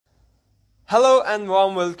Hello and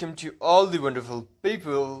warm welcome to all the wonderful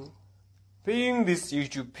people viewing this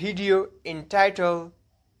YouTube video entitled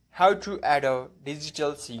How to Add a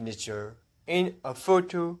Digital Signature in a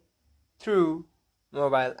Photo through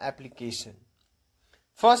Mobile Application.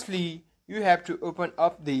 Firstly, you have to open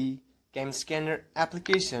up the Canva Scanner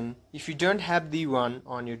application. If you don't have the one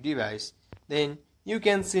on your device, then you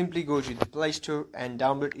can simply go to the Play Store and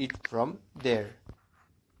download it from there.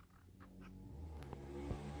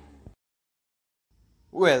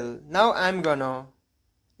 Well, now I'm gonna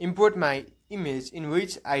import my image in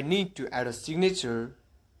which I need to add a signature.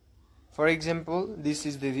 For example, this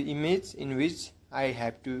is the image in which I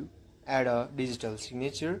have to add a digital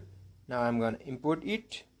signature. Now I'm gonna import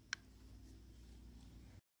it.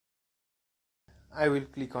 I will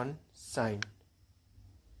click on sign.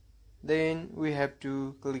 Then we have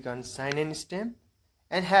to click on sign and stamp.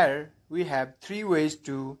 And here we have three ways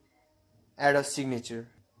to add a signature.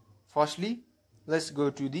 Firstly, let's go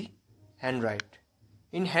to the handwrite.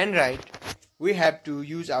 In handwrite, we have to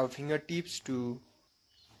use our fingertips to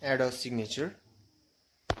add a signature.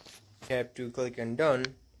 We have to click on done.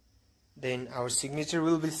 Then our signature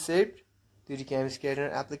will be saved to the Canva Scanner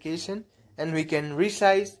application, and we can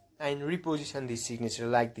resize and reposition the signature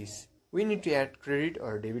like this. We need to add credit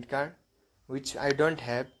or debit card, which I don't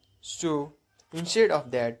have. So instead of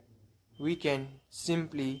that, we can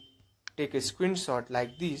simply take a screenshot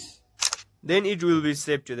like this. Then it will be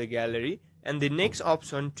saved to the gallery, and the next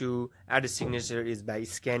option to add a signature is by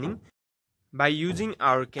scanning. By using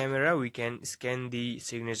our camera, we can scan the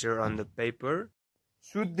signature on the paper,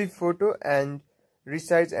 shoot the photo and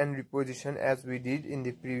resize and reposition as we did in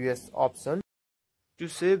the previous option. To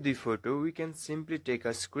save the photo, we can simply take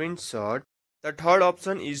a screenshot. The third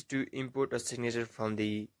option is to import a signature from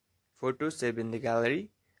the photo saved in the gallery.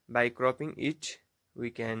 By cropping it, we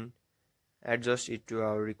can adjust it to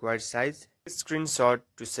our required size. Screenshot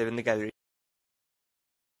to save in the gallery.